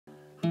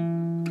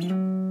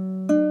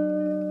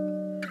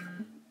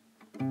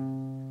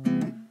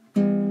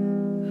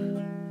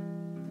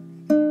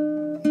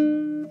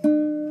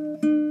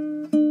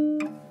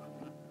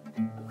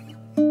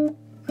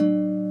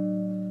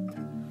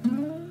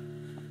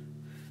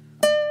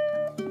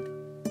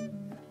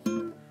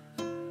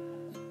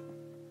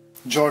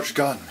George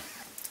Gunn,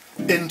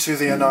 Into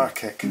the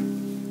Anarchic.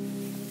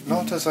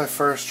 Not as I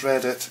first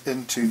read it,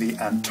 Into the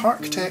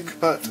Antarctic,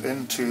 but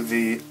Into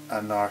the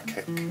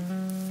Anarchic.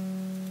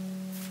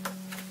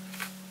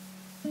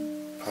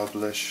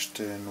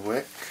 Published in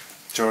Wick.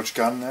 George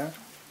Gunn there,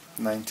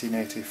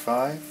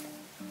 1985.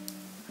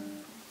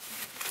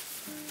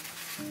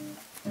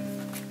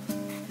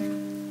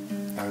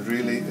 I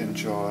really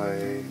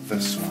enjoy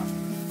this one.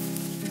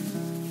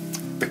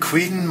 The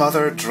Queen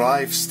Mother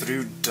drives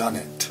through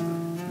Dunnett,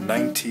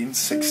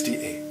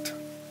 1968.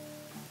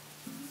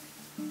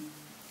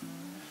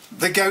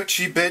 The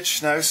gouchy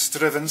bitch, now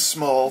striven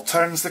small,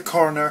 turns the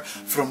corner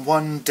from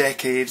one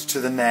decade to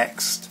the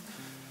next.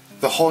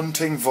 The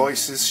haunting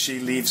voices she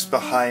leaves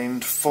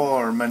behind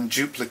form and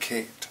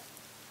duplicate.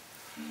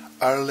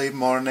 Early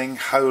morning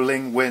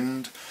howling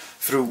wind,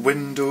 through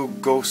window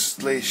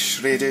ghostly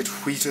shredded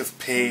wheat of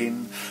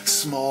pain,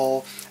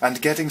 small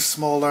and getting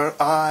smaller,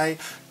 I,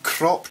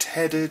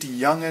 cropped-headed,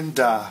 young and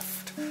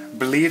daft,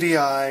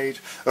 bleary-eyed,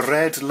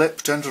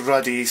 red-lipped and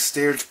ruddy,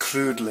 stared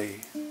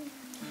crudely.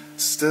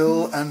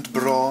 Still and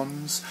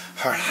bronze,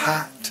 her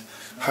hat,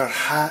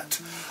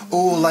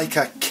 oh, like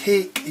a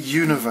cake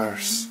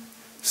universe,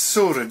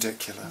 so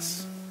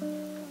ridiculous.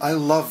 I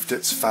loved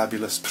its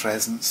fabulous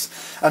presence,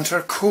 and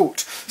her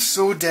coat,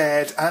 so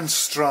dead and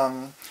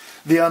strung,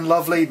 the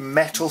unlovely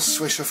metal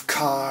swish of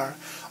car,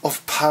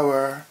 of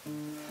power,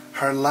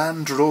 her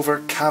Land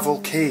Rover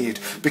cavalcade,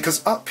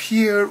 because up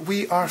here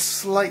we are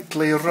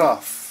slightly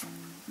rough.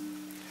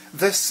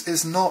 This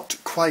is not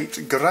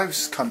quite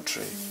grouse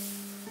country,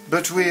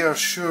 but we are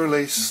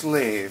surely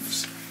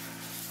slaves.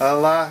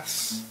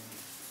 Alas,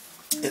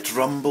 it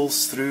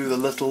rumbles through the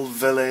little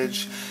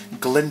village,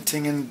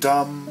 glinting and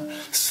dumb,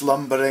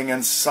 slumbering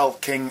and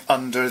sulking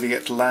under the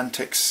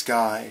Atlantic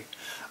sky.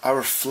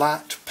 Our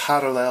flat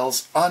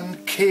parallels,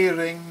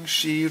 uncaring,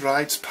 she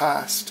rides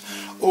past.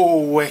 O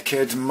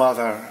wicked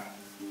mother!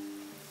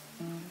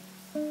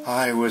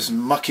 I was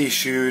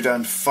mucky-shoed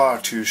and far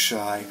too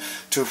shy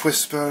to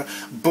whisper,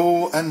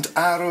 bow and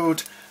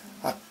arrowed,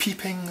 a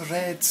peeping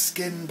red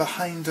skin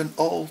behind an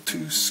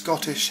all-too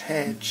Scottish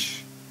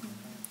hedge.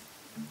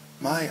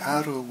 My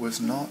arrow was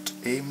not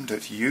aimed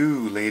at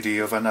you, lady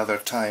of another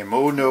time,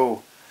 oh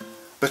no,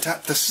 but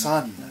at the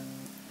sun,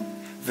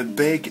 the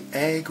big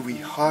egg we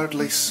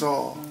hardly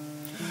saw.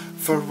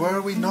 For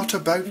were we not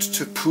about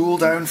to pull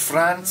down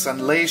France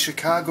and lay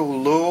Chicago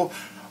low?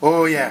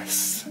 Oh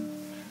yes,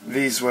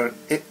 these were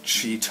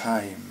itchy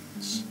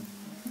times.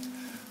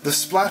 The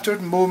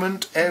splattered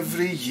moment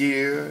every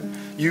year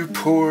you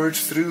poured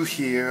through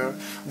here,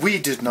 we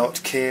did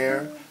not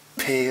care,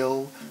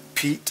 pale,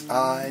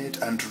 peat-eyed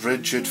and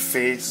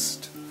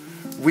rigid-faced.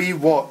 We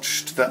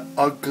watched the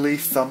ugly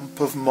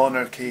thump of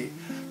monarchy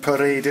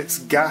parade its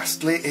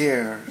ghastly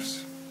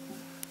airs.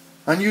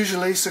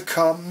 Unusually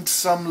succumbed,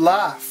 some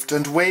laughed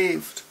and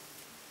waved.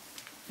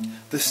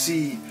 The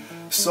sea,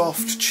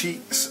 soft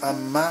cheeks, a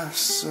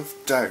mass of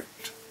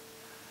doubt,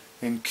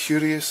 in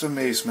curious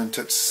amazement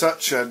at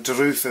such a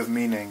drouth of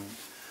meaning.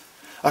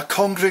 A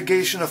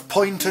congregation of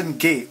point and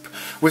gape,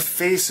 with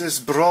faces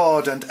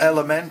broad and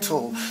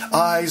elemental,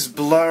 eyes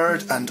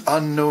blurred and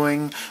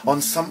unknowing,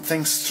 on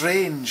something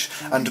strange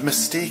and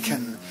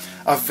mistaken,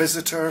 a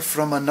visitor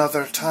from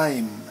another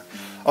time,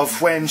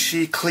 of when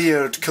she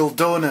cleared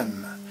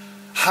Kildonan,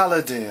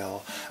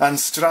 Hallidale and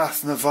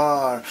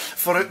Strathnavar,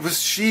 for it was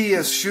she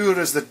as sure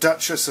as the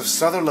Duchess of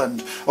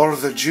Sutherland or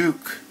the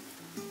Duke.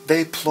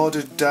 They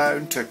plodded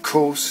down to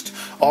coast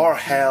or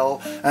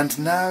hell, and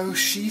now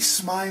she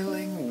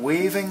smiling,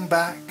 waving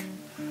back,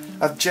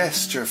 a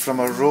gesture from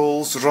a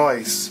Rolls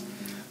Royce,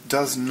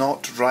 does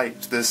not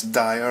right this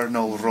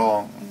diurnal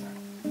wrong.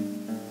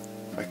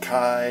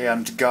 Mackay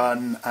and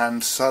Gunn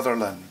and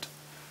Sutherland,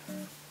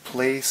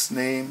 place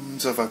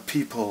names of a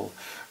people,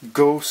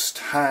 ghost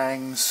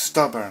hang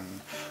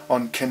stubborn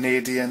on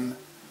Canadian,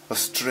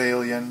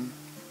 Australian,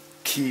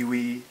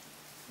 Kiwi,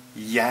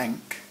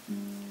 Yank.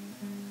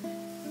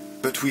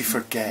 But we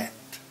forget,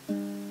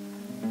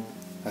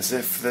 as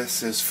if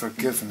this is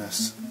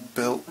forgiveness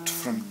built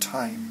from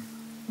time.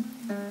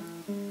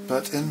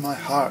 But in my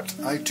heart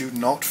I do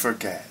not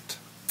forget,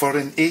 for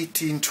in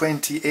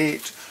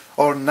 1828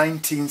 or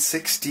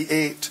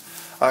 1968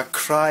 a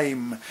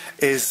crime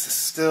is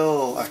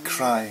still a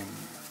crime.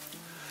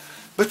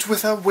 But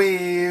with a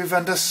wave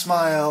and a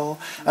smile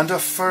and a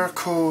fur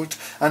coat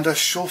and a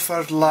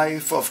chauffeured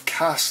life of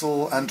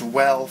castle and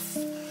wealth,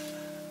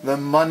 the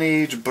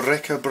moneyed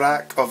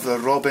bric-a-brac of the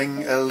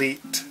robbing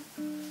elite,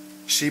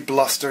 she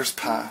blusters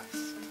past.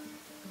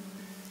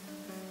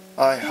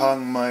 I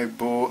hung my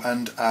bow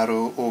and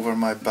arrow over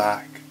my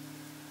back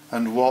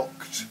and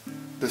walked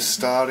the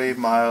starry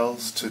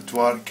miles to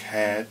Dwark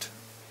Head,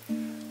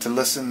 to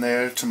listen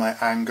there to my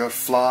anger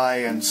fly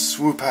and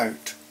swoop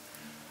out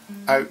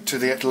to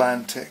the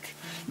Atlantic,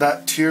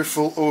 that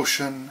tearful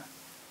ocean.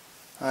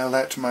 I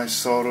let my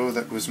sorrow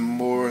that was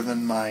more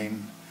than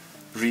mine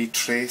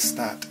retrace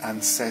that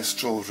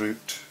ancestral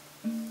route.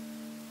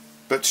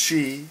 But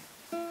she,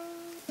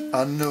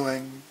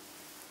 unknowing,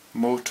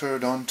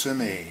 motored on to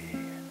me,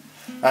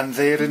 And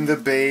there in the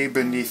bay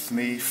beneath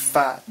me,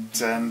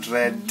 fat and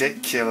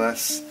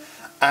ridiculous,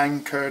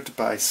 anchored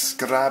by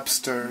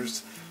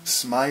Scrabster's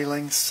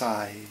smiling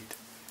side,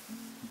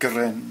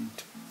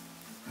 grinned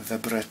the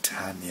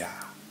Britannia.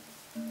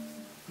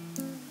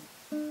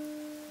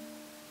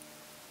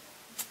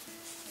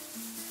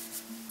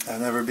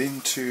 I've never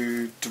been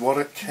to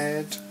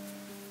Burnetgt,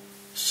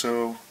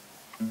 so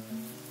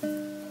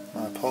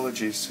my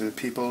apologies to the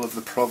people of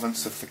the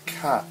province of the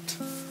cat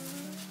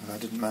if I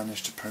didn't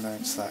manage to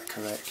pronounce that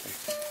correctly.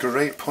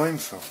 Great poem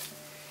though.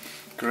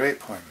 Great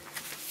poem.